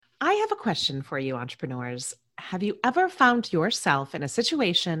I have a question for you, entrepreneurs. Have you ever found yourself in a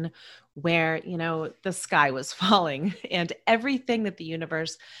situation where, the sky was falling and everything that the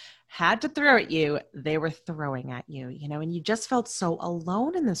universe had to throw at you, they were throwing at you, and you just felt so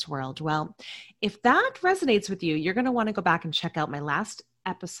alone in this world? Well, if that resonates with you, you're going to want to go back and check out my last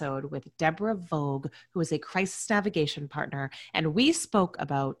episode with Deborah Vogue, who is a crisis navigation partner. And we spoke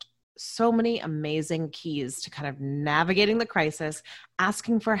about so many amazing keys to kind of navigating the crisis,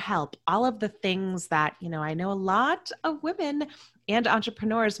 asking for help, all of the things that, I know a lot of women and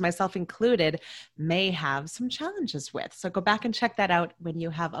entrepreneurs, myself included, may have some challenges with. So go back and check that out when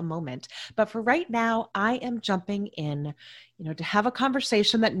you have a moment. But for right now, I am jumping in, to have a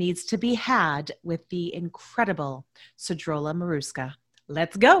conversation that needs to be had with the incredible Sedruola Maruska.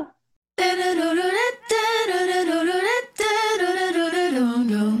 Let's go.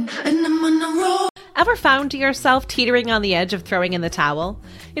 Ever found yourself teetering on the edge of throwing in the towel?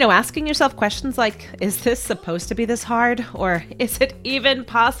 Asking yourself questions like, is this supposed to be this hard? Or is it even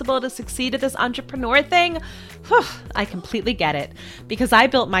possible to succeed at this entrepreneur thing? Whew, I completely get it, because I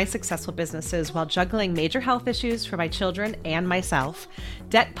built my successful businesses while juggling major health issues for my children and myself,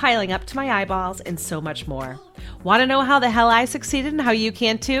 debt piling up to my eyeballs, and so much more. Want to know how the hell I succeeded and how you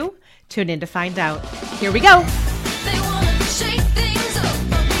can too? Tune in to find out. Here we go.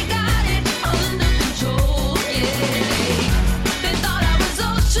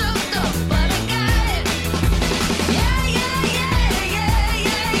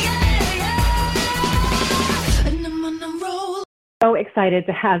 So excited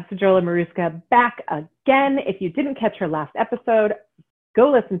to have Sedruola Maruska back again. If you didn't catch her last episode, go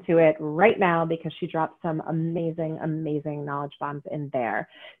listen to it right now because she dropped some amazing, amazing knowledge bombs in there.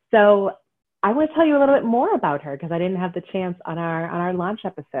 So I want to tell you a little bit more about her because I didn't have the chance on our launch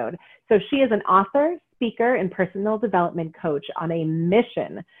episode. So she is an author, speaker, and personal development coach on a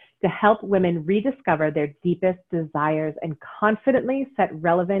mission to help women rediscover their deepest desires and confidently set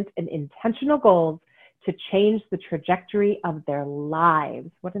relevant and intentional goals to change the trajectory of their lives.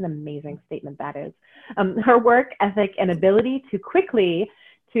 What an amazing statement that is. Her work ethic and ability has quickly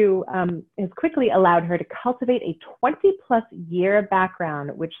allowed her to cultivate a 20-plus year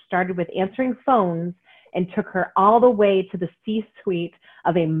background, which started with answering phones and took her all the way to the C-suite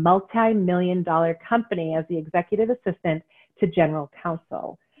of a multi-million-dollar company as the executive assistant to general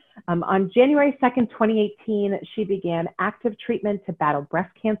counsel. On January 2nd, 2018, she began active treatment to battle breast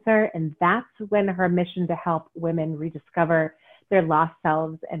cancer, and that's when her mission to help women rediscover their lost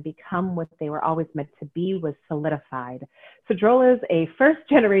selves and become what they were always meant to be was solidified. Sedruola is a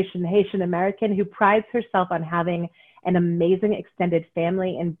first-generation Haitian American who prides herself on having an amazing extended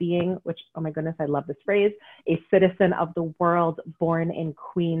family and being, which, oh my goodness, I love this phrase, a citizen of the world born in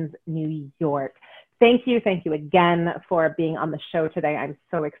Queens, New York. Thank you again for being on the show today. I'm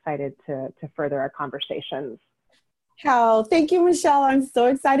so excited to further our conversations. Oh, thank you, Michelle. I'm so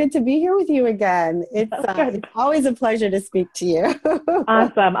excited to be here with you again. It's always a pleasure to speak to you.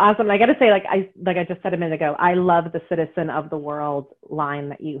 Awesome. I got to say, like I just said a minute ago, I love the citizen of the world line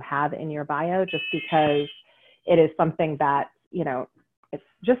that you have in your bio, just because it is something that, it's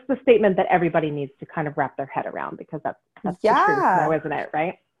just the statement that everybody needs to kind of wrap their head around, because that's the truth now, isn't it?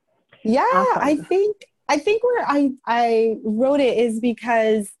 Right? Yeah, Awesome. I think where I wrote it is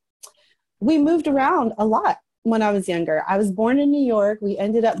because we moved around a lot when I was younger. I was born in New York. We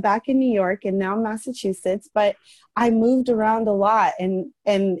ended up back in New York and now Massachusetts, but I moved around a lot. And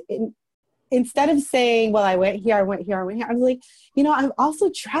instead of saying, well, I went here, I was like, I've also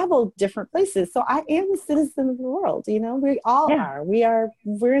traveled different places. So I am a citizen of the world. We all are.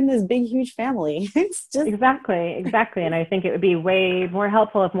 We're in this big, huge family. It's just Exactly. And I think it would be way more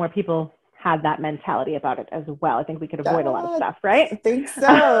helpful if more people had that mentality about it as well. I think we could avoid a lot of stuff, right? I think so.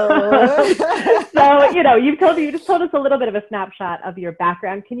 So, you just told us a little bit of a snapshot of your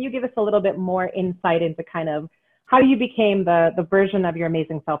background. Can you give us a little bit more insight into kind of how you became the version of your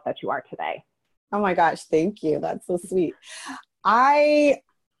amazing self that you are today? Oh my gosh, thank you. That's so sweet. I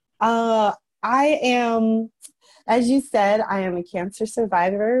am, as you said, I am a cancer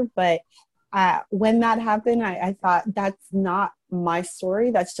survivor, but when that happened, I thought that's not my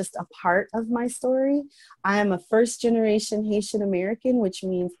story. That's just a part of my story. I am a first-generation Haitian American, which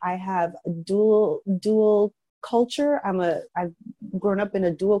means I have a dual culture. I've grown up in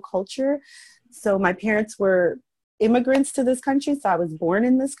a dual culture. So my parents were immigrants to this country, so I was born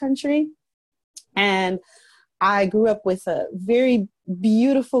in this country. And I grew up with a very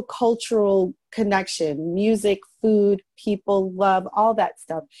beautiful cultural connection, music, food, people, love, all that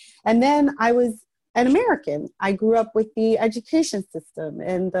stuff. And then I was an American. I grew up with the education system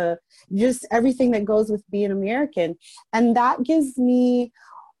and just everything that goes with being American. And that gives me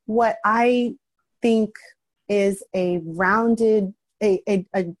what I think is a rounded, a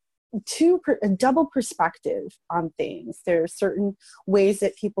double perspective on things. There are certain ways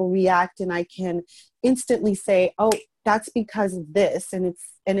that people react, and I can instantly say, oh, that's because of this. And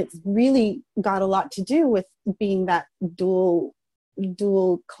it's really got a lot to do with being that dual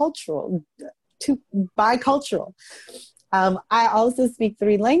cultural, bicultural. I also speak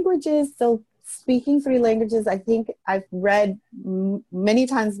 3 languages. So speaking 3 languages, I think I've read many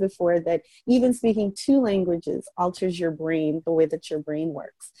times before that even speaking 2 languages alters your brain, the way that your brain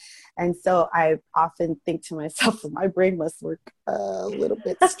works. And so I often think to myself, my brain must work a little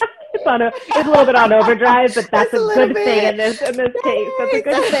bit. It's a little bit on overdrive, but that's a good thing in this case. That's a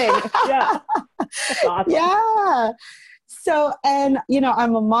good thing. Yeah. That's awesome. Yeah. So, and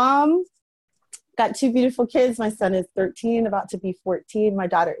I'm a mom. Got 2 beautiful kids. My son is 13, about to be 14. My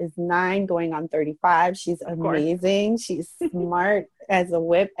daughter is 9, going on 35. She's amazing. She's smart as a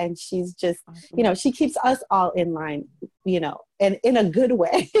whip. And she's just, she keeps us all in line, and in a good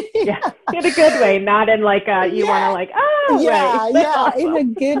way. Yeah, in a good way, not in like you want to like, yeah, right. Yeah, awesome. In a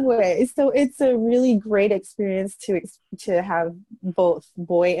good way. So it's a really great experience to have both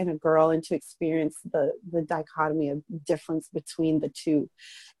boy and a girl, and to experience the dichotomy of difference between the 2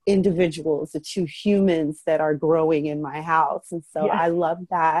 individuals, the 2 humans that are growing in my house. And so I love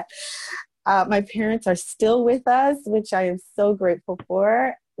that. My parents are still with us, which I am so grateful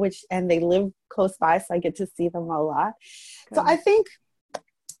for, and they live close by, so I get to see them a lot. Good. So I think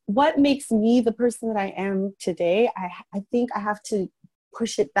what makes me the person that I am today, I think I have to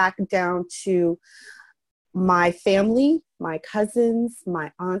push it back down to my family, my cousins,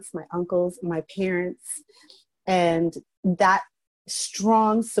 my aunts, my uncles, my parents, and that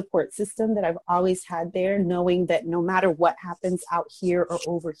strong support system that I've always had there, knowing that no matter what happens out here or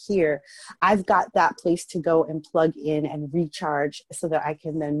over here, I've got that place to go and plug in and recharge, so that I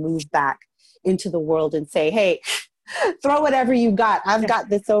can then move back into the world and say, hey, throw whatever you got. I've got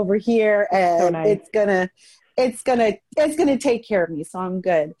this over here, and so nice. it's gonna take care of me. So I'm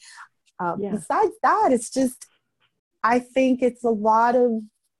good. Besides that, it's just, I think it's a lot of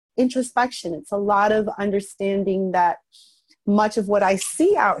introspection. It's a lot of understanding that much of what I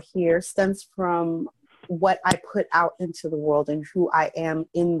see out here stems from what I put out into the world and who I am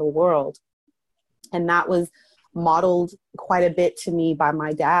in the world. And that was modeled quite a bit to me by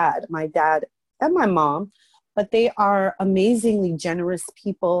my dad and my mom, but they are amazingly generous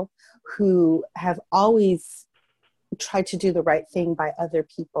people who have always tried to do the right thing by other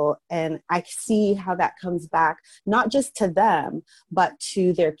people. And I see how that comes back, not just to them, but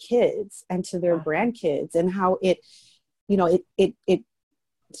to their kids and to their grandkids, and how it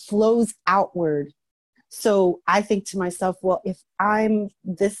flows outward. So I think to myself, well, if I'm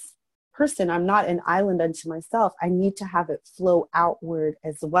this person, I'm not an island unto myself. I need to have it flow outward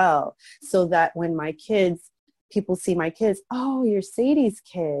as well, so that when people see my kids, oh, you're Sadie's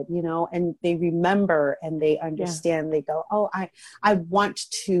kid, and they remember and they understand. They go, oh, I want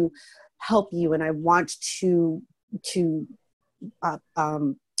to help you, and I want to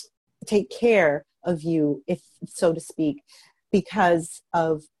take care of you, if so to speak, because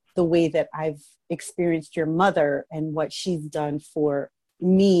of the way that I've experienced your mother and what she's done for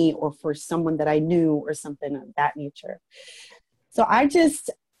me, or for someone that I knew, or something of that nature. So I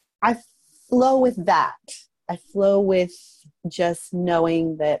flow with that. I flow with just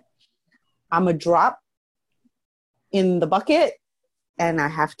knowing that I'm a drop in the bucket, and I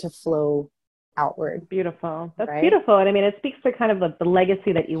have to flow outward. Beautiful. That's right? Beautiful. And I mean, it speaks to kind of the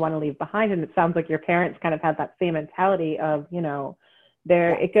legacy that you want to leave behind. And it sounds like your parents kind of had that same mentality of,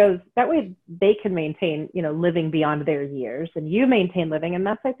 it goes that way, they can maintain, living beyond their years, and you maintain living. And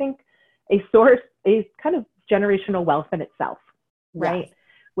that's, I think, a kind of generational wealth in itself, right? Yes.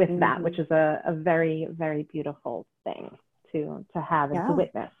 With that, which is a very, very beautiful thing to have and to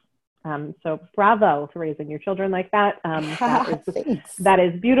witness. So bravo for raising your children like that. That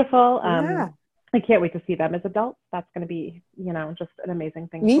is beautiful. I can't wait to see them as adults. That's going to be, just an amazing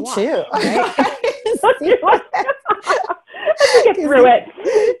thing to watch. Me too. Right? We'll get through it.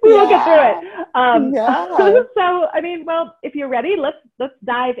 We will get through it. So, I mean, well, if you're ready, let's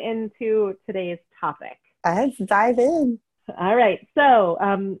dive into today's topic. Let's dive in. All right. So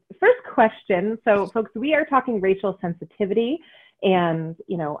first question. So folks, we are talking racial sensitivity and,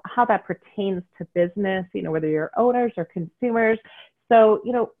 how that pertains to business, whether you're owners or consumers. So,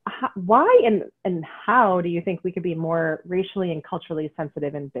 why and how do you think we could be more racially and culturally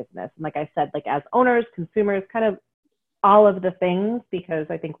sensitive in business? And like I said, like as owners, consumers, kind of all of the things, because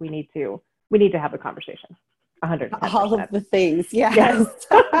I think we need to have a conversation. 100%. All of the things. Yes.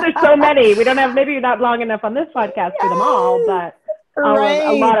 There's so many. We don't have, maybe not long enough on this podcast for them all, but A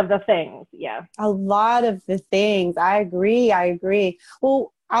Right. lot of the things. Yeah. A lot of the things. I agree. I agree.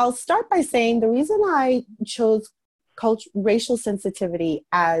 Well, I'll start by saying the reason I chose racial sensitivity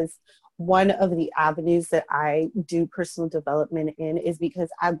as one of the avenues that I do personal development in is because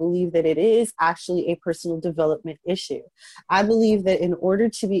I believe that it is actually a personal development issue. I believe that in order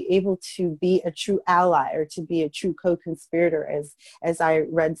to be able to be a true ally or to be a true co-conspirator, as I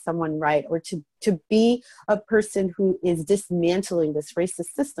read someone write, or to be a person who is dismantling this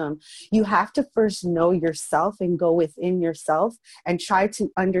racist system, you have to first know yourself and go within yourself and try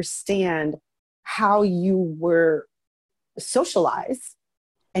to understand how you were socialized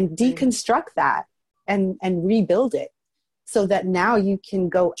and deconstruct that and rebuild it so that now you can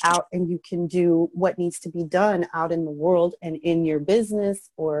go out and you can do what needs to be done out in the world and in your business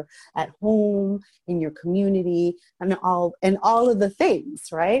or at home, in your community, and all of the things,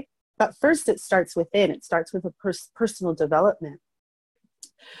 right? But first it starts within. It starts with a personal development.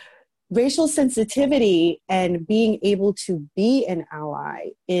 Racial sensitivity and being able to be an ally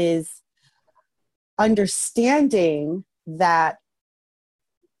is understanding that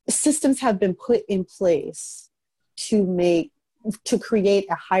systems have been put in place to create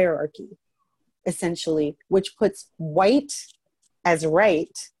a hierarchy, essentially, which puts white as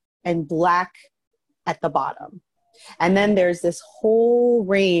right and black at the bottom. And then there's this whole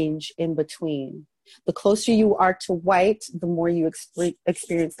range in between. The closer you are to white, the more you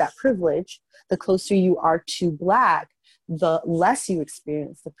experience that privilege. The closer you are to black, the less you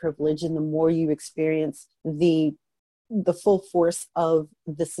experience the privilege and the more you experience the full force of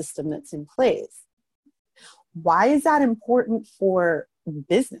the system that's in place. Why is that important for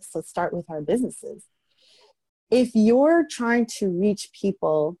business? Let's start with our businesses. If you're trying to reach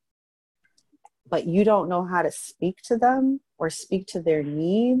people, but you don't know how to speak to them or speak to their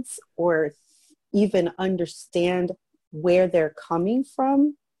needs or even understand where they're coming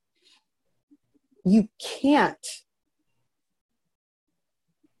from, you cannot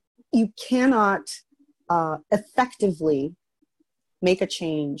effectively make a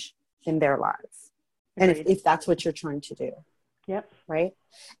change in their lives. And if that's what you're trying to do. Yep. Right?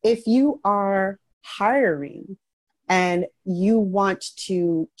 If you are hiring and you want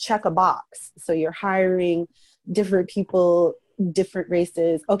to check a box, so you're hiring different people, different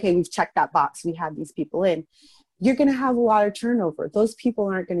races. Okay, we've checked that box. We have these people in. You're going to have a lot of turnover. Those people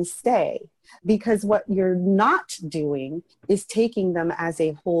aren't going to stay because what you're not doing is taking them as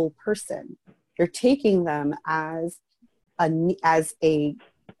a whole person. You're taking them as a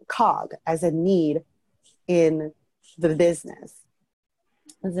cog, as a need in the business.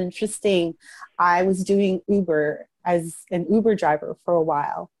 It was interesting. I was doing Uber as an Uber driver for a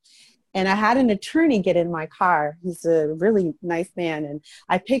while. And I had an attorney get in my car. He's a really nice man. And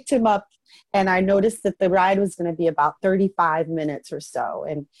I picked him up and I noticed that the ride was going to be about 35 minutes or so.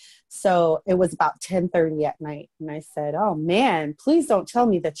 And so it was about 10:30 at night. And I said, oh man, please don't tell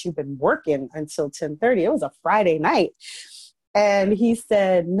me that you've been working until 10:30. It was a Friday night. And he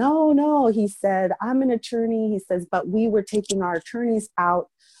said, no. He said, I'm an attorney. He says, but we were taking our attorneys out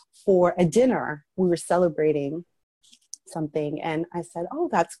for a dinner. We were celebrating something. And I said, oh,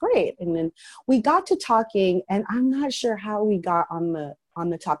 that's great. And then we got to talking, and I'm not sure how we got on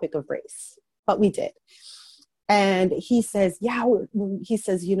the topic of race, but we did. And he says, he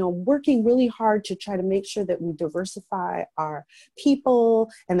says, working really hard to try to make sure that we diversify our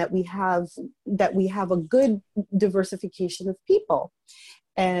people and that we have a good diversification of people.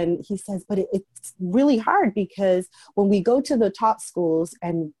 And he says, but it's really hard because when we go to the top schools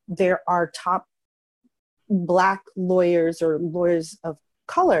and there are top Black lawyers or lawyers of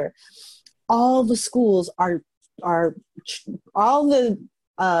color, all the schools are all the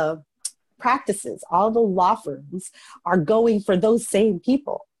practices, all the law firms are going for those same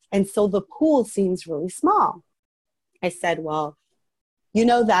people. And so the pool seems really small. I said, well,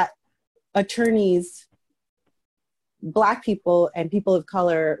 that attorneys, Black people and people of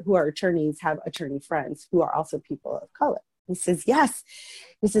color who are attorneys have attorney friends who are also people of color. He says, yes.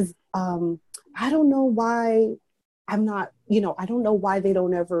 He says, I don't know why I don't know why they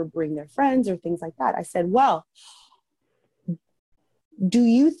don't ever bring their friends or things like that. I said, well, do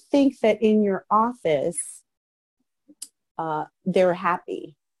you think that in your office, they're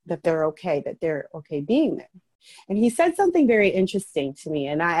happy, that they're okay being there? And he said something very interesting to me.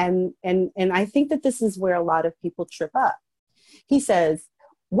 And I think that this is where a lot of people trip up. He says,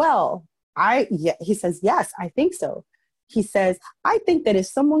 he says, yes, I think so. He says, I think that if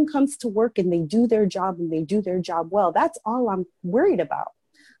someone comes to work and they do their job and they do their job well, that's all I'm worried about.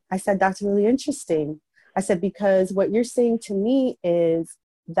 I said, that's really interesting. I said, because what you're saying to me is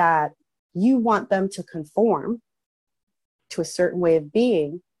that you want them to conform to a certain way of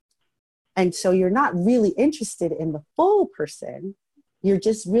being. And so you're not really interested in the full person. You're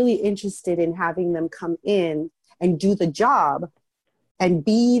just really interested in having them come in and do the job and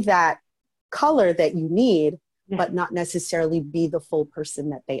be that color that you need, but not necessarily be the full person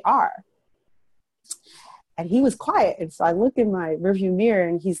that they are. And he was quiet. And so I look in my rearview mirror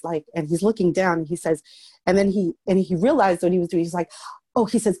and he's like, and he's looking down and he says, and then he realized what he was doing. He's like, oh,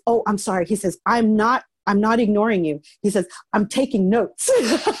 he says, oh, I'm sorry. He says, I'm not ignoring you. He says, I'm taking notes.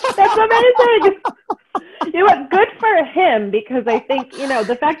 That's amazing. You know what? Good for him, because I think,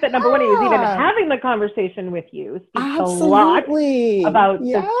 the fact that, number one, he was even having the conversation with you speaks a lot about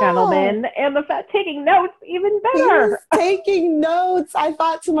this gentleman, and the fact taking notes, even better. Taking notes. I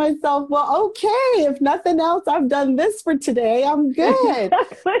thought to myself, well, okay, if nothing else, I've done this for today. I'm good.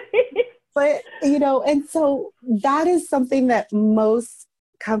 Exactly. But, and so that is something that most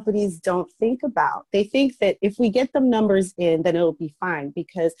companies don't think about. They think that if we get them numbers in, then it'll be fine,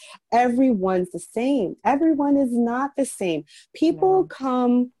 because everyone's the same. Everyone is not the same. People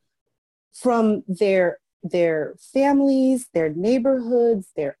come from their families, their neighborhoods,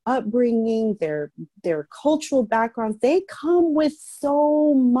 their upbringing, their cultural backgrounds. They come with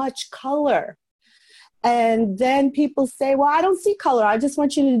so much color. And then people say, well, I don't see color. I just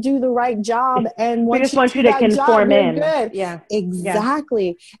want you to do the right job. And we just want you to conform in. Good. Yeah. Exactly.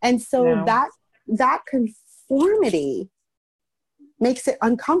 Yeah. And so that conformity makes it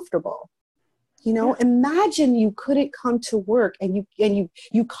uncomfortable. Imagine you couldn't come to work and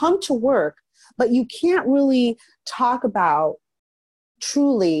you come to work, but you can't really talk about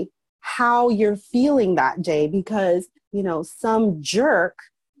truly how you're feeling that day because, some jerk,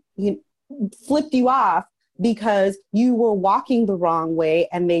 flipped you off because you were walking the wrong way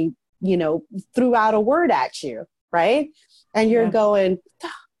and they, threw out a word at you, right? And you're going,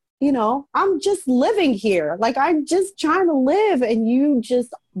 I'm just living here. Like, I'm just trying to live and you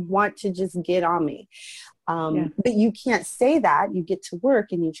just want to just get on me. But you can't say that. You get to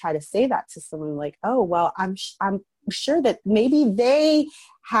work and you try to say that to someone like, oh, well, I'm sure that maybe they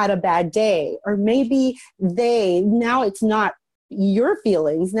had a bad day, or maybe now it's not your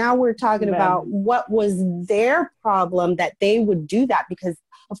feelings. Now we're talking about what was their problem that they would do that, because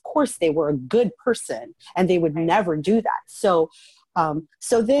of course they were a good person and they would never do that. So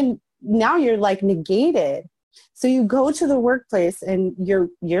then now you're like negated. So you go to the workplace and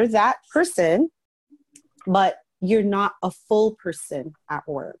you're that person, but you're not a full person at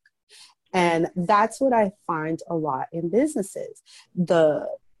work. And that's what I find a lot in businesses.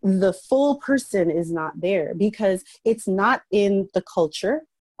 The full person is not there because it's not in the culture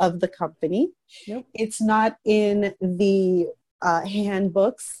of the company. Nope. It's not in the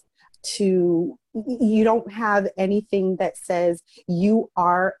handbooks. You don't have anything that says you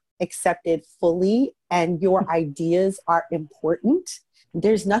are accepted fully and your ideas are important.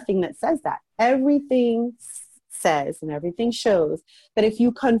 There's nothing that says that. Everything says and everything shows that if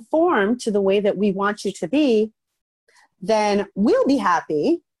you conform to the way that we want you to be, then we'll be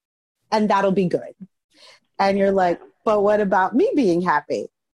happy. And that'll be good. And you're like, but what about me being happy?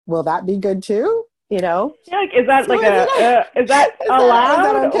 Will that be good too? Yeah, is that like is that allowed? Is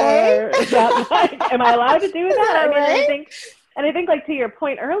that okay? Or is that like, am I allowed to do that? Right? I think like to your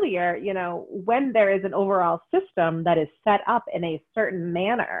point earlier, when there is an overall system that is set up in a certain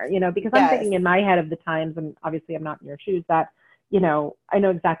manner, because I'm thinking in my head of the times, and obviously I'm not in your shoes, that, I know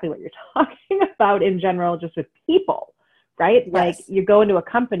exactly what you're talking about in general, just with people. Right? Yes. Like, you go into a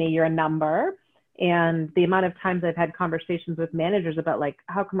company, you're a number. And the amount of times I've had conversations with managers about, like,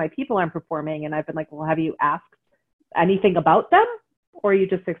 how come my people aren't performing? And I've been like, well, have you asked anything about them? Or are you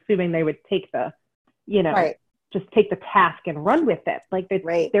just assuming they would take the, just take the task and run with it? Like,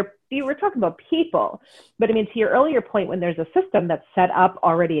 we're talking about people. But I mean, to your earlier point, when there's a system that's set up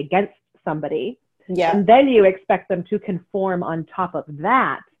already against somebody, and then you expect them to conform on top of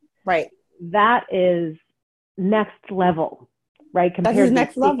that. Right. That is next level, right? Compared to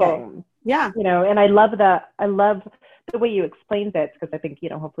next level. Yeah. And I love the way you explained it, because I think,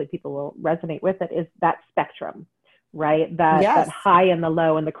 hopefully people will resonate with it, is that spectrum, right? That high and the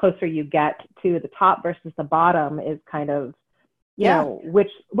low, and the closer you get to the top versus the bottom is kind of, which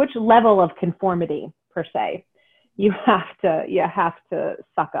level of conformity per se you have to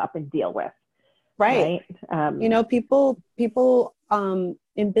suck up and deal with. Right. People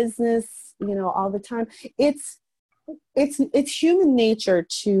in business, all the time, it's human nature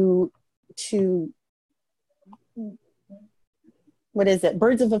to what is it?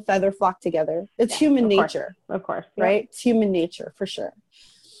 Birds of a feather flock together. It's human nature. Of course. Right? It's human nature for sure.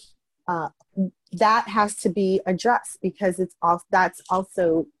 That has to be addressed because that's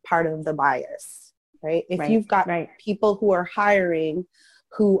also part of the bias. right? If Right, you've got right. people who are hiring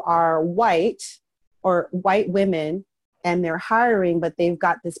who are white or white women, and they're hiring, but they've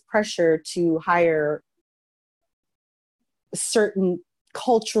got this pressure to hire a certain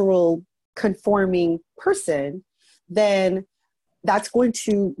cultural conforming person, then that's going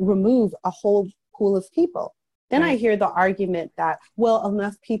to remove a whole pool of people. Then I hear the argument that, well,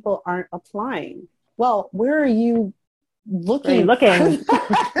 enough people aren't applying. Well, where are you looking?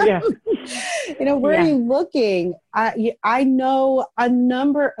 Yeah. You know, where are you looking? I know a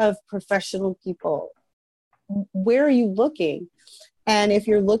number of professional people. Where are you looking? And if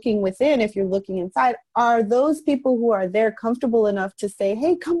you're looking within, if you're looking inside, are those people who are there comfortable enough to say,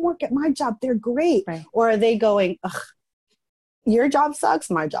 hey, come work at my job, they're great? Right. Or are they going, ugh, your job sucks,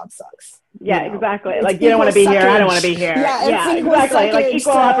 my job sucks? Yeah, exactly. Like, you don't want to be here, I don't want to be here. Yeah, exactly. Like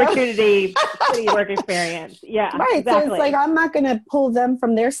equal opportunity, shitty work experience. Yeah, right. Exactly. So it's like, I'm not going to pull them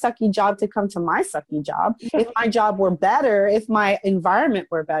from their sucky job to come to my sucky job. If my job were better, if my environment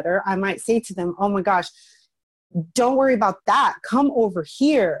were better, I might say to them, oh my gosh, don't worry about that. Come over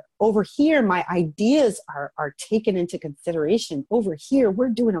here. Over here, my ideas are taken into consideration. Over here, we're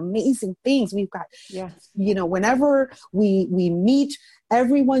doing amazing things. We've got, you know, whenever we meet,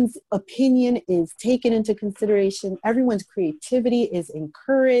 everyone's opinion is taken into consideration. Everyone's creativity is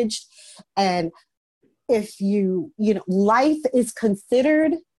encouraged. And if you know, life is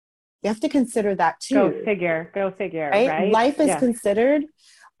considered, you have to consider that too. Go figure, right? Life is considered.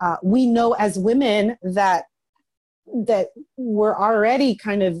 We know as women that we're already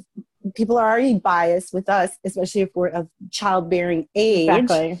people are already biased with us, especially if we're of childbearing age.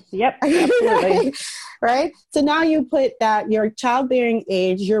 Exactly. Yep. Absolutely. Right. So now you put that you're childbearing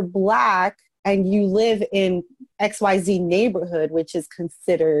age, you're Black, and you live in XYZ neighborhood, which is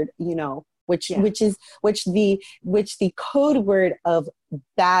considered, you know, which the code word of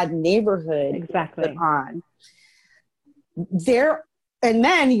bad neighborhood put on there, and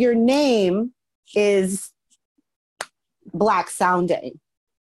then your name is Black sounding.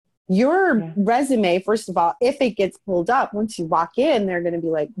 Your resume, first of all, if it gets pulled up, once you walk in, they're going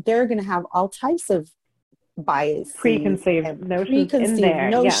to have all types of bias, preconceived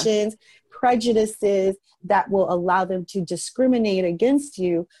notions, prejudices that will allow them to discriminate against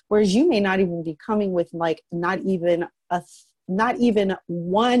you, whereas you may not even be coming with like not even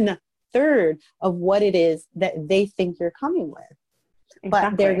 1/3 of what it is that they think you're coming with.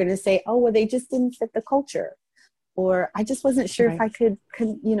 But they're going to say, oh, well, they just didn't fit the culture. Or I just wasn't sure if I could,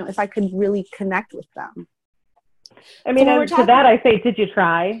 if I could really connect with them. I mean, to that I say, did you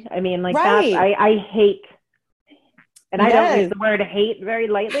try? I mean, like that, I hate, and I don't use the word hate very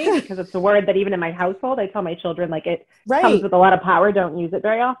lightly because it's a word that even in my household, I tell my children, like it comes with a lot of power. Don't use it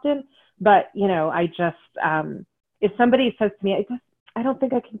very often. But, you know, I just, if somebody says to me, I don't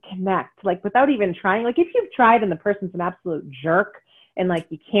think I can connect, like without even trying, like if you've tried and the person's an absolute jerk and like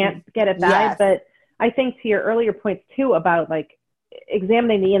you can't get at that, but I think to your earlier points too about like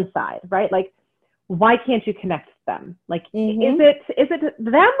examining the inside, right? Like, why can't you connect with them? Like, is it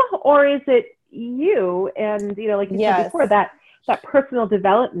them or is it you? And, you know, like you said before, that personal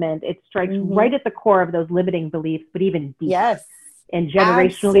development, it strikes right at the core of those limiting beliefs, but even deeper and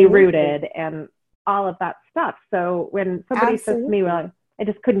generationally rooted and all of that stuff. So when somebody says to me, well, I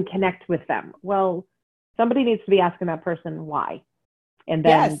just couldn't connect with them. Well, somebody needs to be asking that person why. And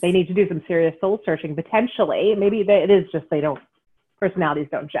then they need to do some serious soul searching potentially. Maybe it is just personalities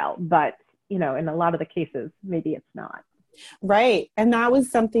don't gel. But, you know, in a lot of the cases, maybe it's not. Right. And that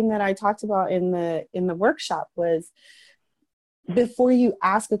was something that I talked about in the workshop was before you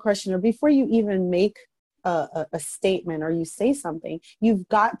ask a question or before you even make a statement or you say something, you've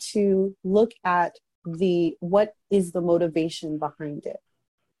got to look at what is the motivation behind it.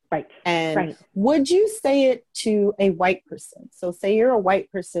 Right. And would you say it to a white person? So say you're a white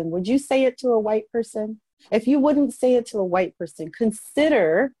person. Would you say it to a white person? If you wouldn't say it to a white person,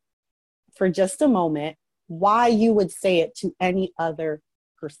 consider for just a moment why you would say it to any other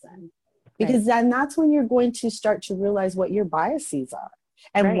person. Because then that's when you're going to start to realize what your biases are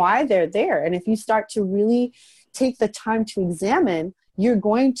and why they're there. And if you start to really take the time to examine, you're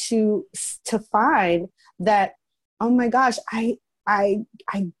going to find that, oh my gosh,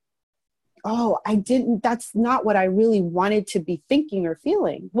 that's not what I really wanted to be thinking or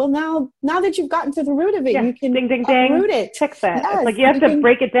feeling. Well, now that you've gotten to the root of it, you can uproot it. Fix it. Yes, it's like you have to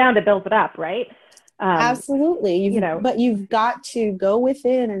break it down to build it up, right? Absolutely. But you've got to go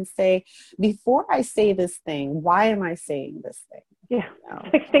within and say, before I say this thing, why am I saying this thing? Yeah. You know?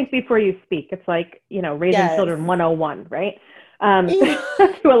 It's like think before you speak. It's like, you know, raising children 101, right?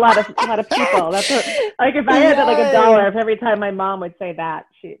 to a lot of people. That's what, like, if I had like $1 if every time my mom would say that,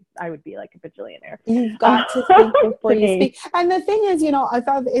 I would be like a bajillionaire. You've got to think before you speak. And the thing is, I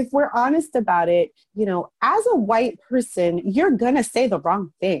thought if we're honest about it, as a white person, you're gonna say the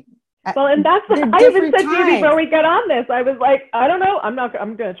wrong thing. Well, and that's what I even said to you before we got on this. I was like, I don't know. I'm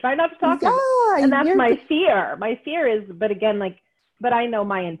going to try not to talk. And that's my fear. My fear is, but again, but I know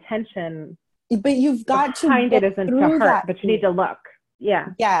my intention. But you've got to find it isn't to hurt, but you need to look. Yeah.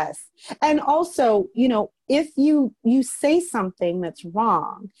 Yes. And also, if you say something that's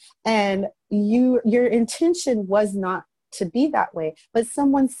wrong and your intention was not to be that way, but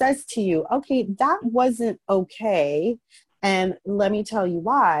someone says to you, okay, that wasn't okay. And let me tell you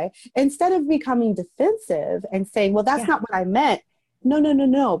why. Instead of becoming defensive and saying, well, that's not what I meant.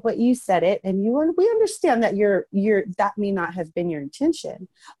 No. But you said it, and we understand that that may not have been your intention,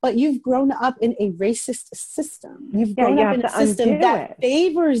 but you've grown up in a racist system. You've grown up in a system that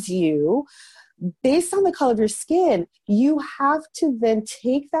favors you based on the color of your skin. You have to then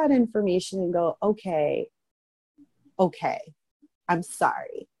take that information and go, okay, I'm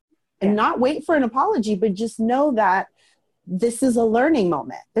sorry. And not wait for an apology, but just know that this is a learning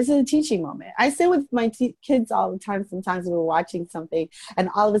moment. This is a teaching moment. I say with my kids all the time, sometimes we're watching something and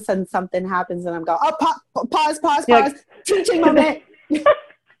all of a sudden something happens and I'm going, pause, teaching moment. And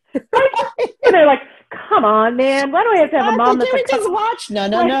they're like, come on, man. Why do I have to have a mom that's like, just watch? No.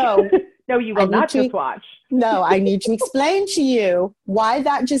 No, you will not just watch. No, I need to explain to you why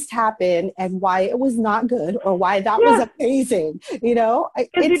that just happened and why it was not good or why that was amazing. Because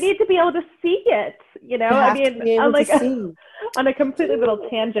you need to be able to see it. I mean, on a completely little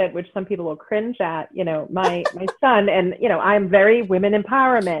tangent, which some people will cringe at, my son, and, I'm very women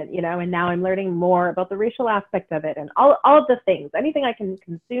empowerment, and now I'm learning more about the racial aspect of it and all of the things, anything I can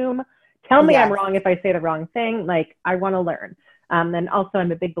consume. Tell me I'm wrong if I say the wrong thing. Like, I want to learn. And also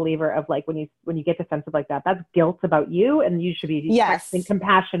I'm a big believer of like, when you get defensive like that, that's guilt about you, and you should be practicing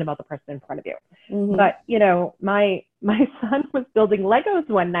compassion about the person in front of you. Mm-hmm. But, my son was building Legos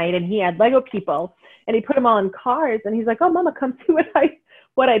one night and he had Lego people and he put them all in cars and he's like, oh, Mama, come see what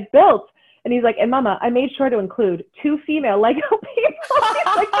I built. And he's like, and Mama, I made sure to include 2 female Lego people.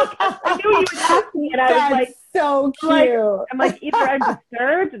 Like, I knew you would ask me. And I was like, so cute. I'm like, either I'm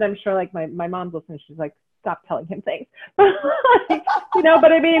disturbed, and I'm sure like my mom's listening. She's like, stop telling him things. But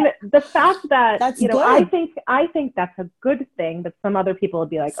I mean, the fact that, I think that's a good thing, but some other people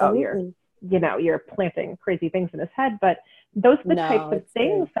would be like, absolutely. Oh, you're planting crazy things in his head. But those are the types of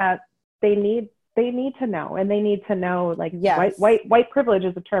things that they need to know. And they need to know, like, white privilege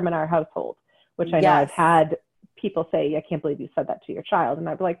is a term in our household, which I know I've had people say, I can't believe you said that to your child. And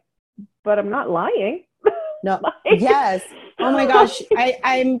I'd be like, but I'm not lying. No. Yes. Oh my gosh.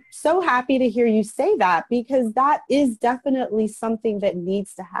 I'm so happy to hear you say that, because that is definitely something that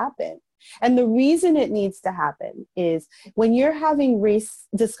needs to happen. And the reason it needs to happen is when you're having race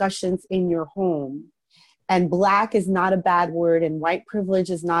discussions in your home, and Black is not a bad word, and white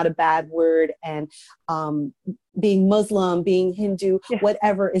privilege is not a bad word, and being Muslim, being Hindu,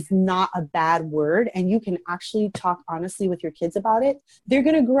 whatever is not a bad word, and you can actually talk honestly with your kids about it, they're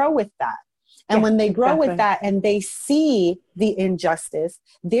going to grow with that. And when they grow with that and they see the injustice,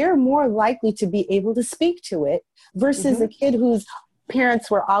 they're more likely to be able to speak to it versus a kid whose parents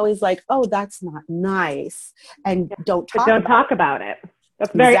were always like, oh, that's not nice. And don't talk about it.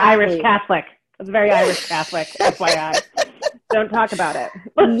 That's very Irish Catholic. That's very Irish Catholic, FYI. Don't talk about it.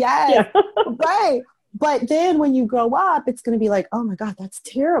 Yes. Right. But then when you grow up, it's going to be like, oh my God, that's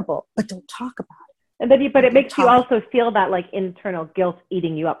terrible. But don't talk about it. And then but it makes you also feel that like internal guilt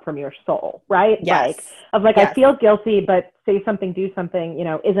eating you up from your soul, right? Yes. I feel guilty, but say something, do something,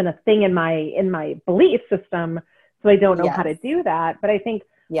 isn't a thing in my belief system. So I don't know how to do that. But I think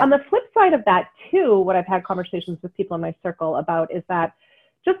on the flip side of that too, what I've had conversations with people in my circle about is that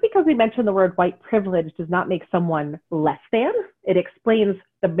just because we mention the word white privilege does not make someone less than. It explains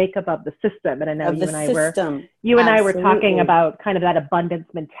the makeup of the system. And I know you and I were talking about kind of that abundance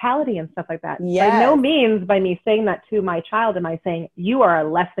mentality and stuff like that. Yes. By no means by me saying that to my child am I saying you are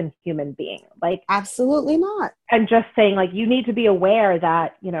a less than human being. Like, absolutely not. I'm just saying, like, you need to be aware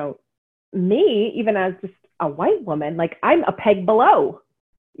that, me, even as just a white woman, like, I'm a peg below,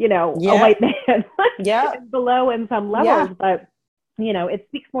 a white man. Below in some levels, but it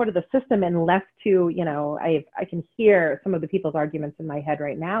speaks more to the system and less to, I can hear some of the people's arguments in my head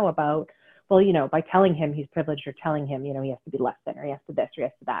right now about, well, by telling him he's privileged or telling him, he has to be less than, or he has to this, or he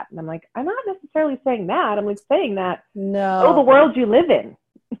has to that. And I'm like, I'm not necessarily saying that. I'm like saying that, the world you live in.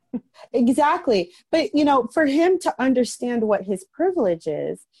 Exactly. But, for him to understand what his privilege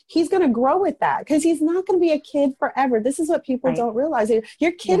is, he's going to grow with that because he's not going to be a kid forever. This is what people don't realize.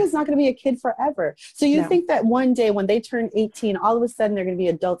 Your kid is not going to be a kid forever. So you think that one day when they turn 18, all of a sudden they're going to be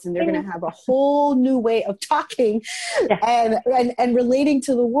adults and they're going to have a whole new way of talking and relating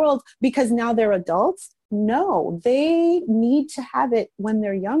to the world because now they're adults. No, they need to have it when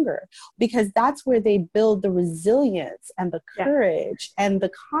they're younger because that's where they build the resilience and the courage and the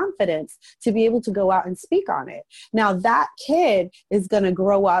confidence to be able to go out and speak on it. Now that kid is going to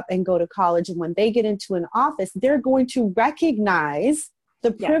grow up and go to college. And when they get into an office, they're going to recognize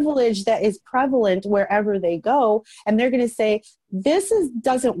the privilege that is prevalent wherever they go. And they're going to say,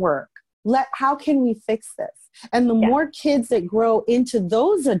 doesn't work. How can we fix this? And the more kids that grow into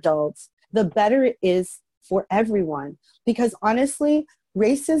those adults, the better it is for everyone. Because honestly,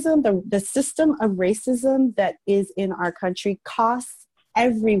 racism, the system of racism that is in our country costs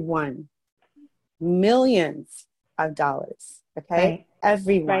everyone millions of dollars. Okay. Right.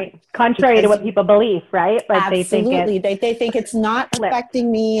 Everyone. Right. Contrary to what people believe, right? Like absolutely. They think it's not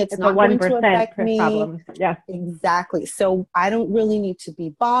affecting me. It's not going to affect me. Problem. Yeah. Exactly. So I don't really need to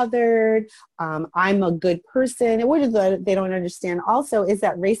be bothered. I'm a good person. And what they don't understand also is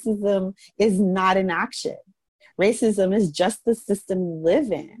that racism is not an action. Racism is just the system you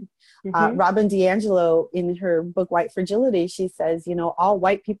live in. Robin DiAngelo, in her book, White Fragility, she says, all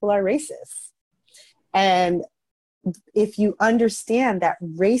white people are racist. And if you understand that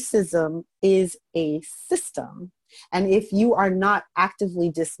racism is a system, and if you are not actively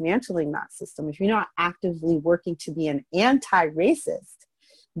dismantling that system, if you're not actively working to be an anti-racist,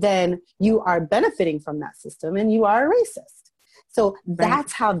 then you are benefiting from that system and you are a racist. So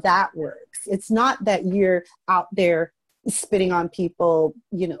that's how that works. It's not that you're out there spitting on people,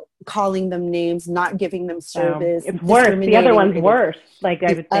 calling them names, not giving them service. It's worse. The other one's worse. Like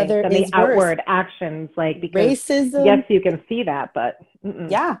I would think than the outward actions. Like because racism. Yes, you can see that, but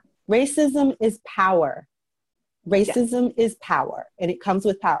racism is power. Racism is power, and it comes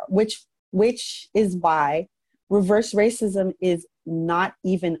with power, which is why reverse racism is not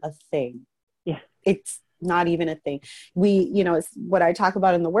even a thing. Yeah, it's not even a thing. It's what I talk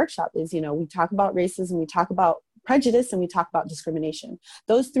about in the workshop is, we talk about racism, we talk about prejudice, and we talk about discrimination.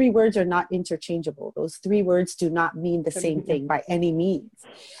 Those three words are not interchangeable. Those three words do not mean the same thing by any means.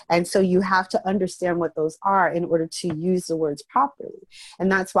 And so you have to understand what those are in order to use the words properly.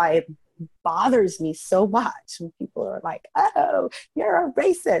 And that's why it bothers me so much when people are like, oh, you're a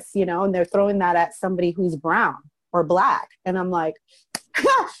racist, and they're throwing that at somebody who's brown or black. And I'm like,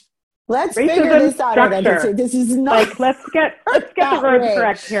 let's figure this out. This is not like let's get the words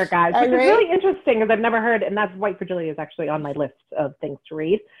correct here, guys. Which is really interesting because I've never heard, and that's White Fragility is actually on my list of things to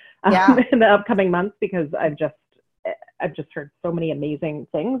read in the upcoming months because I've just heard so many amazing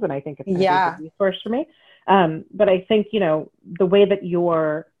things, and I think it's going to be a good resource for me. But I think the way that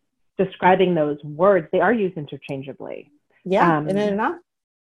you're describing those words, they are used interchangeably. Yeah, and they're not.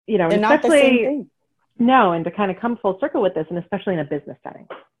 They're not the same thing. No, and to kind of come full circle with this, and especially in a business setting.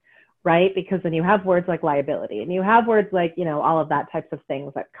 Right? Because then you have words like liability and you have words like, all of that types of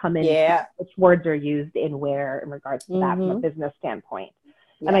things that come in, which words are used in where in regards to that from a business standpoint.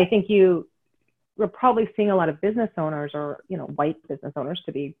 Yeah. And I think we're probably seeing a lot of business owners or, white business owners,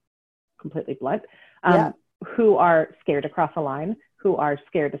 to be completely blunt, who are scared to cross a line, who are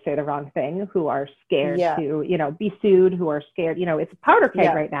scared to say the wrong thing, who are scared to, be sued, who are scared, it's a powder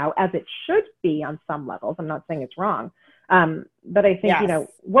keg right now, as it should be on some levels. I'm not saying it's wrong. But I think,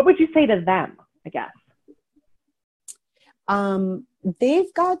 what would you say to them, I guess?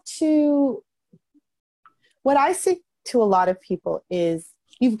 They've got to, what I say to a lot of people is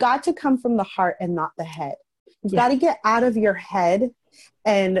you've got to come from the heart and not the head. You've got to get out of your head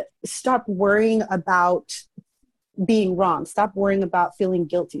and stop worrying about being wrong. Stop worrying about feeling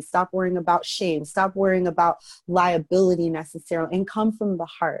guilty. Stop worrying about shame. Stop worrying about liability necessarily, and come from the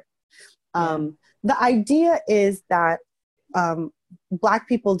heart. The idea is that Black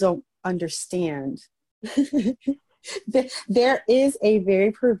people don't understand. There is a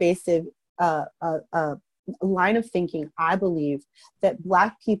very pervasive line of thinking, I believe, that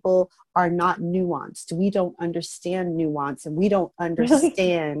Black people are not nuanced. We don't understand nuance, and we don't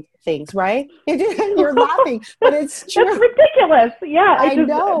understand things, right? You're laughing, but it's true. That's ridiculous. Yeah, I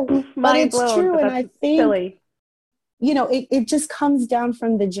know, but it's true. And I think, silly. It just comes down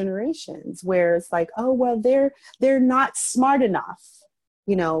from the generations where it's like, oh, well, they're not smart enough,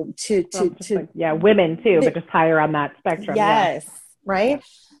 women too, but just higher on that spectrum. Yes. Yeah. Right. Yeah.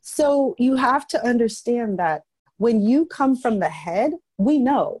 So you have to understand that when you come from the head, we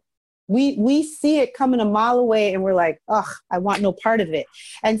know We see it coming a mile away and we're like, ugh, I want no part of it.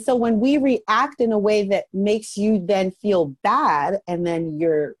 And so when we react in a way that makes you then feel bad and then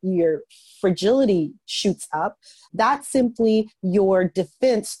your fragility shoots up, that's simply your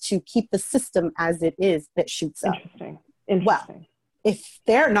defense to keep the system as it is that shoots up. Interesting. Well, if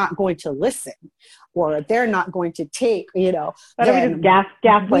they're not going to listen or they're not going to take, why don't we just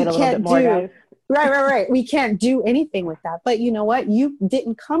gaslight a little bit more, guys? Right. We can't do anything with that. But you know what? You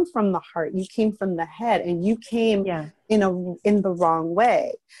didn't come from the heart. You came from the head, and you came in the wrong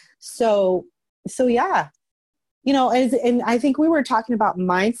way. So yeah. And I think we were talking about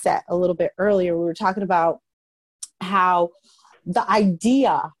mindset a little bit earlier. We were talking about how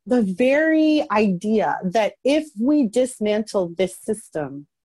the very idea that if we dismantle this system,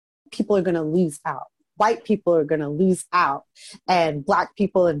 people are going to lose out. White people are going to lose out, and Black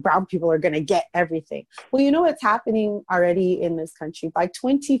people and brown people are going to get everything. Well, you know what's happening already in this country? By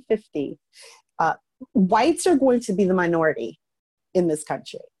 2050, whites are going to be the minority in this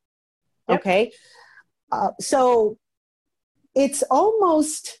country. Yep. Okay? So it's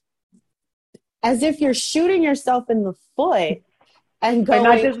almost as if you're shooting yourself in the foot and going,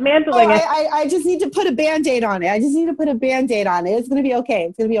 not dismantling it. I just need to put a Band-Aid on it. It's going to be okay.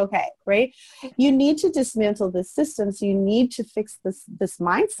 It's going to be okay, right? You need to dismantle this system. So you need to fix this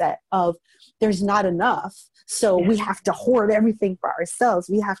mindset of there's not enough. So we have to hoard everything for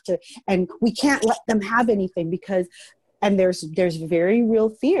ourselves. And we can't let them have anything because, and there's very real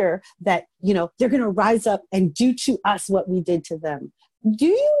fear that, they're going to rise up and do to us what we did to them. Do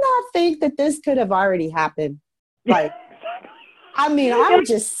you not think that this could have already happened? Like, I'm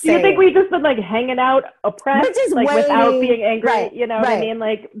just saying. Do you think we've just been hanging out oppressed, without being angry? Right, what I mean?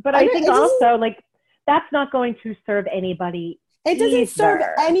 But I think also that's not going to serve anybody. It doesn't serve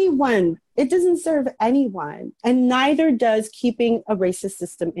anyone. It doesn't serve anyone. And neither does keeping a racist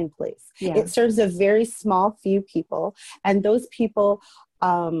system in place. Yeah. It serves a very small few people. And those people,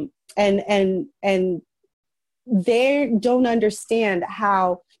 and they don't understand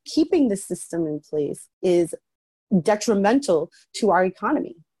how keeping the system in place is detrimental to our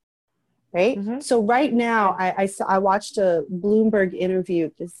economy, right? Mm-hmm. So right now, I watched a Bloomberg interview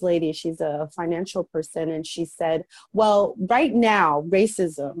with this lady. She's a financial person, and she said, well, right now,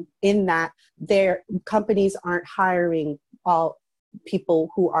 racism in that their companies aren't hiring all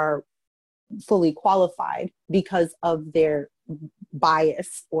people who are fully qualified because of their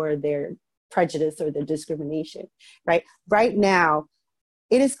bias or their prejudice or their discrimination, right? Right now,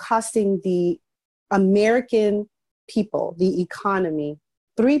 it is costing the American people, the economy,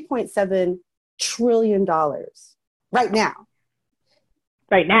 $3.7 trillion right now.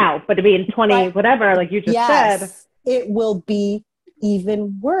 Right now, but to be in 20, whatever, like you just said. It will be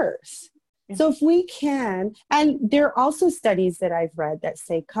even worse. Yeah. So if we can, and there are also studies that I've read that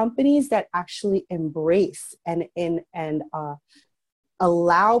say companies that actually embrace and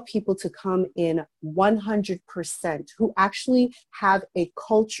allow people to come in 100%, who actually have a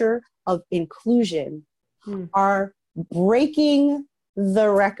culture of inclusion, are breaking the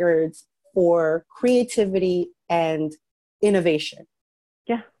records for creativity and innovation.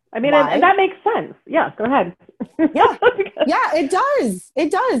 Yeah. I mean, and that makes sense. Yeah, go ahead. Yeah, it does.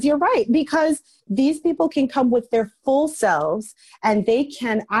 It does. You're right. Because these people can come with their full selves and they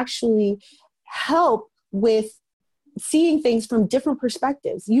can actually help with seeing things from different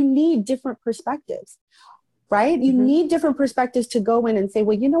perspectives. You need different perspectives, right? You need different perspectives to go in and say,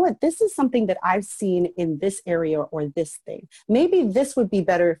 well, you know what? This is something that I've seen in this area or this thing. Maybe this would be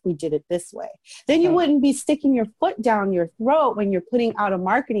better if we did it this way. Then you wouldn't be sticking your foot down your throat when you're putting out a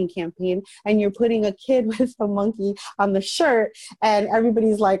marketing campaign and you're putting a kid with a monkey on the shirt and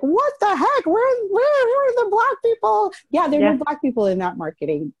everybody's like, what the heck? Where are the Black people? Yeah, there are no Black people in that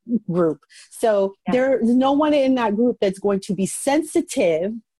marketing group. So there's no one in that group that's going to be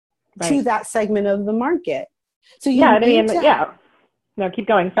sensitive to that segment of the market. So you No, keep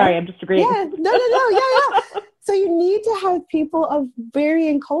going. Sorry, I'm just agreeing. Yeah. So you need to have people of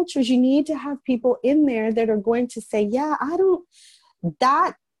varying cultures. You need to have people in there that are going to say,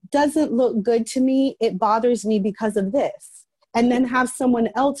 that doesn't look good to me. It bothers me because of this. And then have someone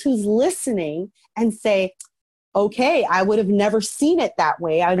else who's listening and say, okay, I would have never seen it that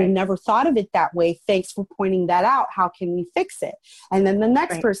way. I would have never thought of it that way. Thanks for pointing that out. How can we fix it? And then the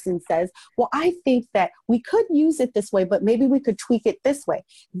next person says, well, I think that we could use it this way, but maybe we could tweak it this way.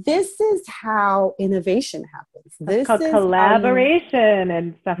 This is how innovation happens. This is collaboration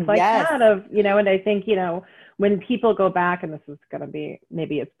and stuff like that and I think, when people go back, and this is going to be,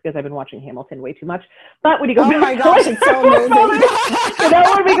 maybe it's because I've been watching Hamilton way too much, but when you go back. Oh my gosh, it's so amazing. When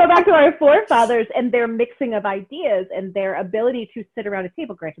we go back to our forefathers and their mixing of ideas and their ability to sit around a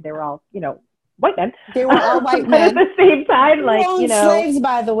table. Granted, they were all, white men. They were all white but men. at the same time, like, slaves,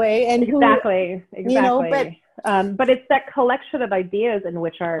 by the way. And exactly. But it's that collection of ideas in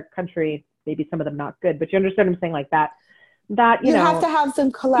which our country, maybe some of them not good, but you understand what I'm saying, like that, you have to have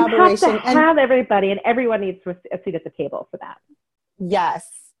some collaboration. You have to have everybody, and everyone needs a seat at the table for that. Yes.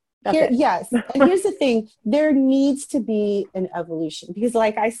 Yes. And here's the thing, there needs to be an evolution because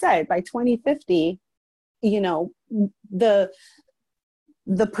like I said, by 2050, the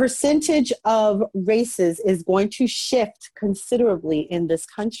percentage of races is going to shift considerably in this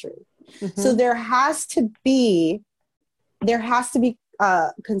country. Mm-hmm. So there has to be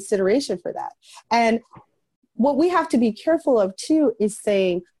consideration for that. And what we have to be careful of too is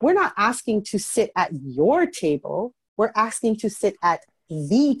saying, we're not asking to sit at your table. We're asking to sit at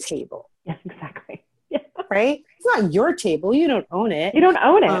the table. Yes, exactly. Right? It's not your table. You don't own it. You don't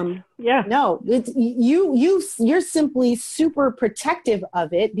own it. No, it's you're simply super protective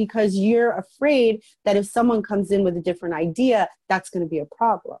of it because you're afraid that if someone comes in with a different idea, that's going to be a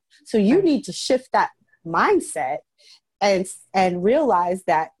problem. So you need to shift that mindset and realize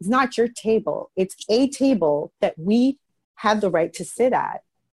that it's not your table. It's a table that we have the right to sit at,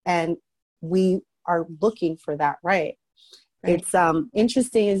 and we are looking for that right. It's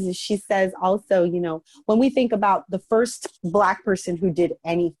interesting is she says also, when we think about the first Black person who did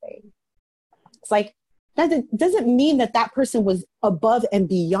anything, it's like, that doesn't mean that person was above and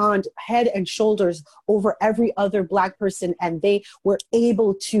beyond, head and shoulders over every other Black person, and they were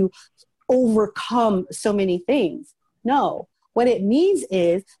able to overcome so many things. No, what it means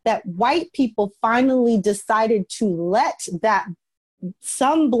is that white people finally decided to let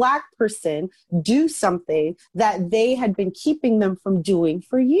some Black person do something that they had been keeping them from doing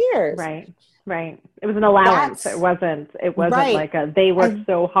for years. Right. It was an allowance. It wasn't like they worked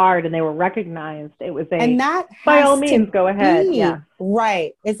so hard and they were recognized. It was and that by all means, go ahead. Yeah.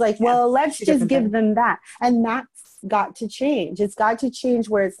 Right. It's like, well, let's just give them that. And that's got to change. It's got to change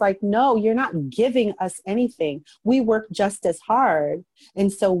where it's like, no, you're not giving us anything. We work just as hard.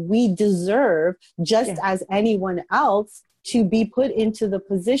 And so we deserve just as anyone else to be put into the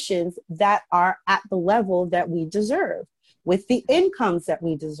positions that are at the level that we deserve with the incomes that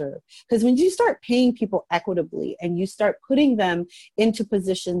we deserve. Because when you start paying people equitably and you start putting them into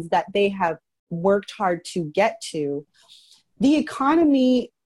positions that they have worked hard to get to, the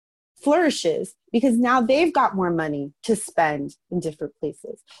economy flourishes because now they've got more money to spend in different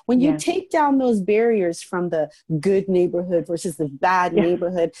places. When you take down those barriers from the good neighborhood versus the bad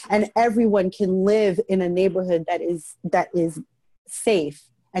neighborhood, and everyone can live in a neighborhood that is safe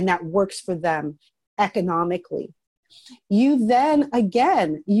and that works for them economically, you then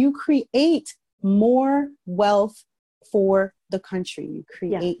again, you create more wealth for the country. You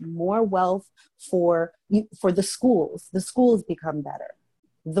create more wealth for the schools. The schools become better.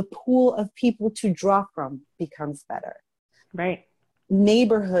 The pool of people to draw from becomes better. Right.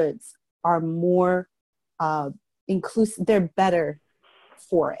 Neighborhoods are more inclusive. They're better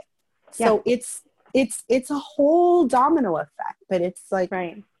for it. So it's a whole domino effect, but it's like,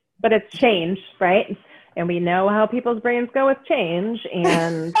 right. But it's change, right? And we know how people's brains go with change,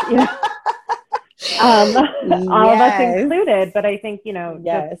 and all of us included. But I think and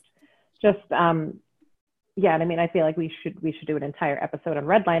I mean, I feel like we should do an entire episode on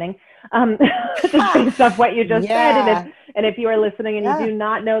redlining, just based off what you just said. And if you are listening and you do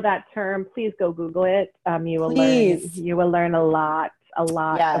not know that term, please go Google it. You will learn a lot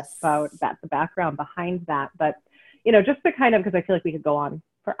about that, the background behind that. But just to kind of, because I feel like we could go on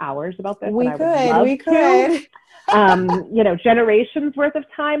for hours about this. We could. Generations worth of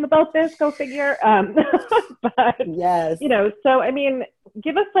time about this. Go figure. But so I mean,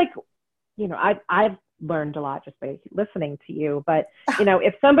 give us I've learned a lot just by listening to you, but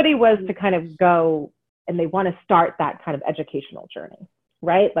if somebody was to kind of go and they want to start that kind of educational journey,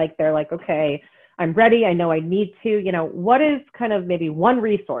 right? Like they're like, okay, I'm ready. I know I need to, what is kind of maybe one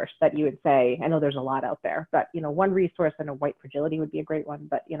resource that you would say? I know there's a lot out there, but one resource, I know white fragility would be a great one,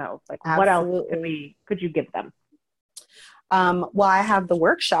 but Absolutely. What else could you give them? Well, I have the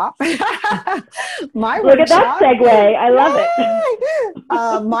workshop. Look at that segue. I love it.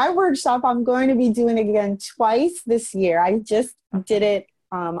 My workshop, I'm going to be doing it again twice this year. I just did it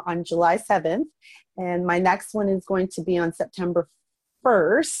on July 7th, and my next one is going to be on September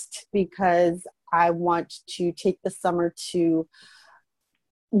 1st because I want to take the summer to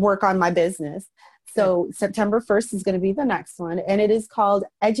work on my business. So September 1st is going to be the next one, and it is called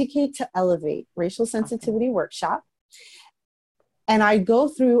Educate to Elevate, Racial Sensitivity Workshop. And I go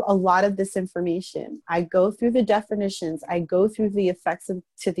through a lot of this information. I go through the definitions. I go through the effects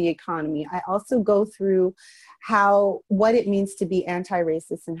to the economy. I also go through what it means to be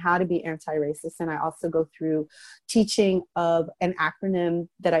anti-racist and how to be anti-racist. And I also go through teaching of an acronym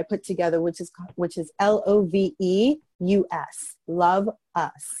that I put together, which is LOVEUS, love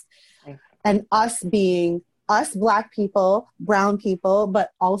us. And us being us, Black people, brown people, but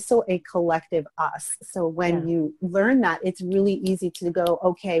also a collective us. So when you learn that, it's really easy to go,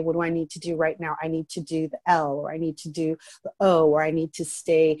 okay, what do I need to do right now? I need to do the L, or I need to do the O, or I need to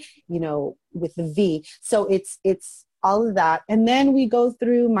stay, with the V. So it's all of that. And then we go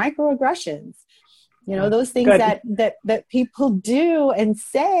through microaggressions. Those things that people do and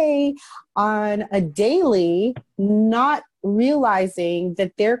say on a daily, not realizing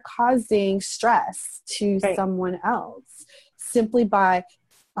that they're causing stress to someone else simply by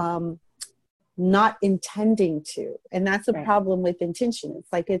not intending to. And that's a problem with intention.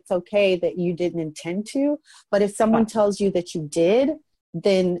 It's like, it's okay that you didn't intend to, but if someone tells you that you did,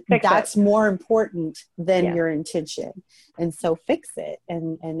 then that's more important than your intention. And so fix it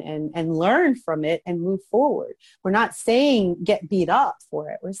and learn from it and move forward. We're not saying get beat up for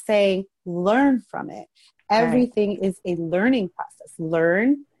it. We're saying learn from it. Everything is a learning process.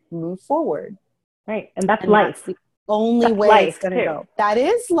 Learn, move forward. Right. And that's life. That's the only way it's going to go. That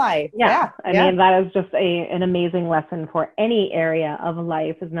is life. Yeah. I mean, that is just an amazing lesson for any area of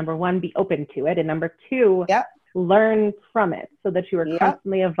life is, number one, be open to it. And number two, learn from it so that you are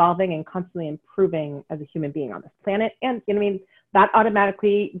constantly evolving and constantly improving as a human being on this planet. And that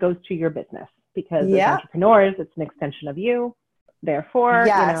automatically goes to your business because as entrepreneurs, it's an extension of you. Therefore,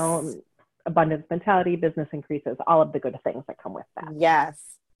 abundance mentality, business increases, all of the good things that come with that.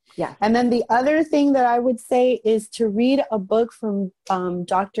 Yes. And then the other thing that I would say is to read a book from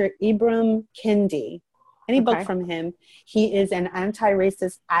Dr. Ibram Kendi. Any book from him. He is an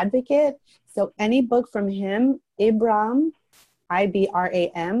anti-racist advocate. So any book from him, Ibram,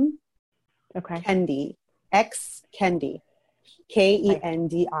 Ibram, Kendi, Kendi,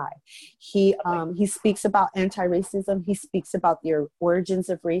 Kendi. He speaks about anti-racism. He speaks about the origins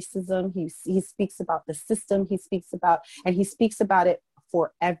of racism. He speaks about the system. He speaks about it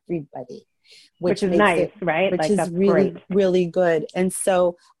for everybody, which is nice, right? Which is really, really good. And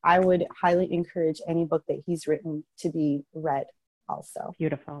so I would highly encourage any book that he's written to be read also.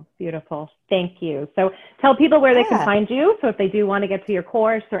 Beautiful, beautiful. Thank you. So tell people where they can find you. So if they do want to get to your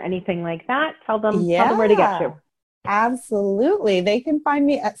course or anything like that, tell them where to get you. Absolutely. They can find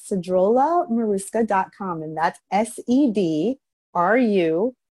me at sedruolamaruska.com, and that's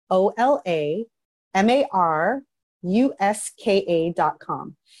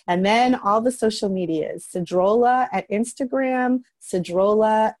SEDRUOLAMARUSKA.com. And then all the social medias, Sedruola at Instagram,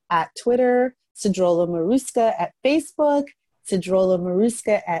 Sedruola at Twitter, Sedruola Maruska at Facebook, Sedruola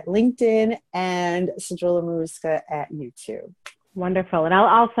Maruska at LinkedIn, and Sedruola Maruska at YouTube. Wonderful. And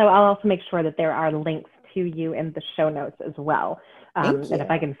I'll also make sure that there are links to you in the show notes as well. And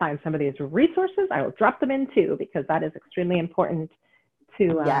if I can find some of these resources, I will drop them in too, because that is extremely important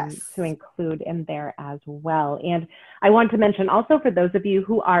to include in there as well. And I want to mention also, for those of you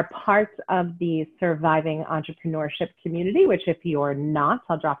who are part of the Surviving Entrepreneurship community, which if you're not,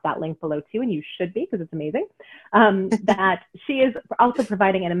 I'll drop that link below too, and you should be, because it's amazing, that she is also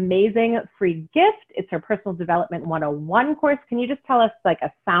providing an amazing free gift. It's her Personal Development 101 course. Can you just tell us like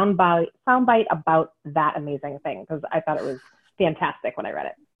a soundbite about that amazing thing? Because I thought it was fantastic when I read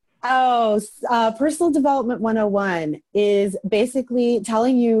it. Personal Development 101 is basically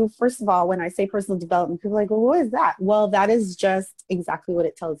telling you, first of all, when I say personal development, people are like, well, what is that? Well, that is just exactly what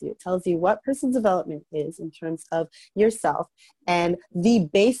it tells you. It tells you what personal development is in terms of yourself and the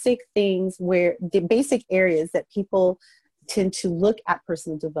basic things the basic areas that people tend to look at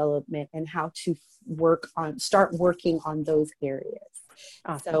personal development and how to start working on those areas.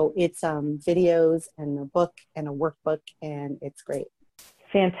 Awesome. So it's videos and a book and a workbook, and it's great.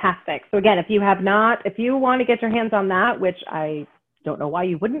 Fantastic. So again, if you want to get your hands on that, which I don't know why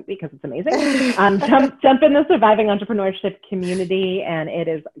you wouldn't, because it's amazing, jump in the Surviving Entrepreneurship community, and it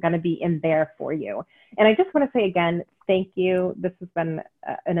is going to be in there for you. And I just want to say again, thank you. This has been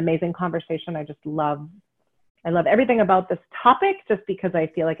an amazing conversation. I love everything about this topic, just because I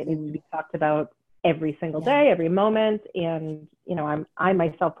feel like it needs to be talked about every single day, every moment. And, I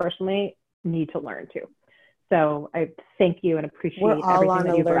myself personally need to learn too. So I thank you and appreciate everything that you've brought. We're all on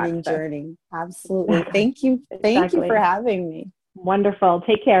a learning journey. Absolutely. Thank you. Thank you for having me. Wonderful.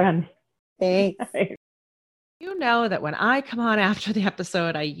 Take care, hon. Thanks. You know that when I come on after the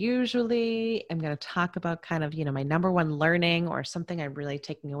episode, I usually am going to talk about kind of, my number one learning or something I'm really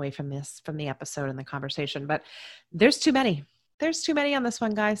taking away from the episode and the conversation, but there's too many. there's too many on this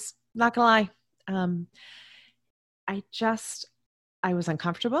one, guys. Not gonna lie. I was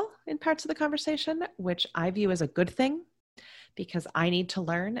uncomfortable in parts of the conversation, which I view as a good thing because I need to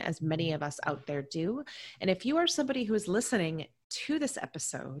learn, as many of us out there do. And if you are somebody who is listening to this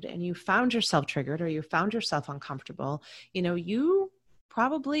episode and you found yourself triggered or you found yourself uncomfortable, you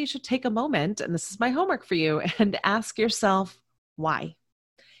probably should take a moment, and this is my homework for you, and ask yourself why.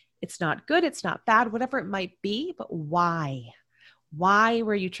 It's not good, it's not bad, whatever it might be, but why? Why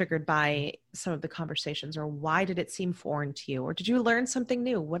were you triggered by some of the conversations, or why did it seem foreign to you? Or did you learn something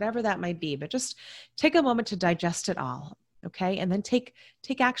new? Whatever that might be, but just take a moment to digest it all. Okay. And then take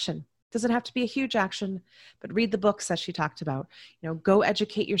action. Doesn't have to be a huge action, but read the books that she talked about. Go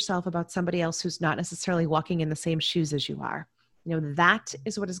educate yourself about somebody else who's not necessarily walking in the same shoes as you are. That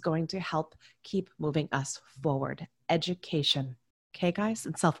is what is going to help keep moving us forward. Education. Okay, guys,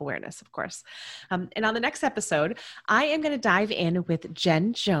 and self-awareness, of course. And on the next episode, I am going to dive in with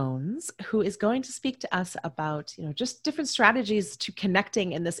Jen Jones, who is going to speak to us about, just different strategies to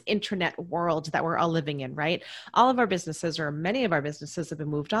connecting in this intranet world that we're all living in, right? All of our businesses, or many of our businesses, have been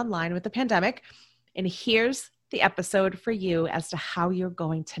moved online with the pandemic. And here's the episode for you as to how you're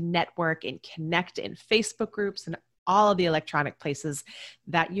going to network and connect in Facebook groups and all of the electronic places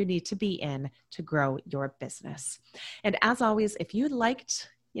that you need to be in to grow your business. And as always, if you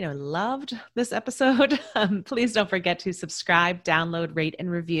loved this episode, please don't forget to subscribe, download, rate, and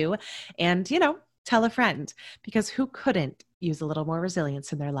review, and, tell a friend, because who couldn't use a little more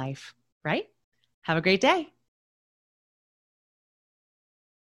resilience in their life, right? Have a great day.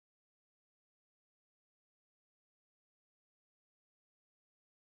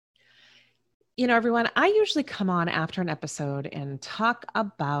 Everyone, I usually come on after an episode and talk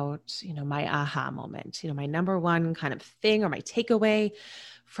about, my aha moment, my number one kind of thing or my takeaway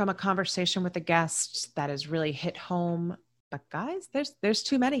from a conversation with a guest that has really hit home. But guys, there's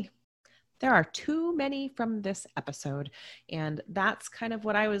too many. There are too many from this episode. And that's kind of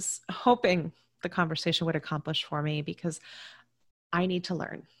what I was hoping the conversation would accomplish for me, because I need to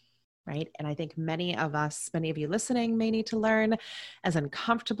learn. Right. And I think many of you listening may need to learn, as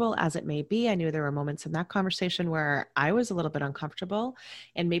uncomfortable as it may be. I knew there were moments in that conversation where I was a little bit uncomfortable,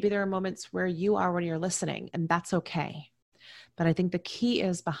 and maybe there are moments where you are when you're listening, and that's okay. But I think the key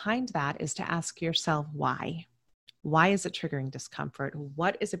is behind that is to ask yourself why. Why is it triggering discomfort?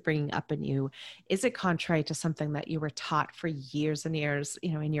 What is it bringing up in you? Is it contrary to something that you were taught for years and years,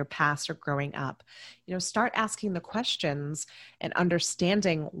 in your past or growing up? Start asking the questions and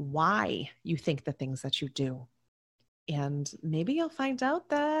understanding why you think the things that you do. And maybe you'll find out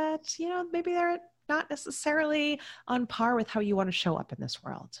that, maybe they're not necessarily on par with how you want to show up in this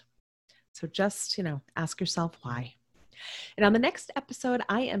world. So just, ask yourself why. And on the next episode,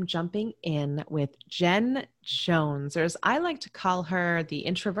 I am jumping in with Jen Jones, or as I like to call her, the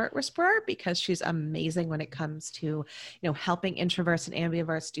introvert whisperer, because she's amazing when it comes to, helping introverts and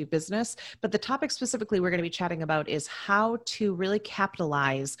ambiverts do business. But the topic specifically we're going to be chatting about is how to really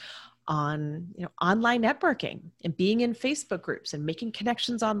capitalize on, online networking and being in Facebook groups and making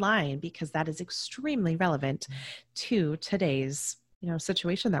connections online, because that is extremely relevant to today's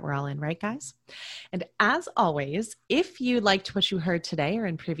situation that we're all in, right, guys? And as always, if you liked what you heard today or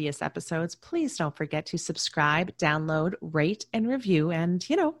in previous episodes, please don't forget to subscribe, download, rate, and review, and,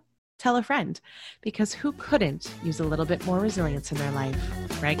 tell a friend, because who couldn't use a little bit more resilience in their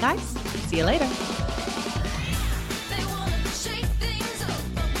life, right, guys? See you later.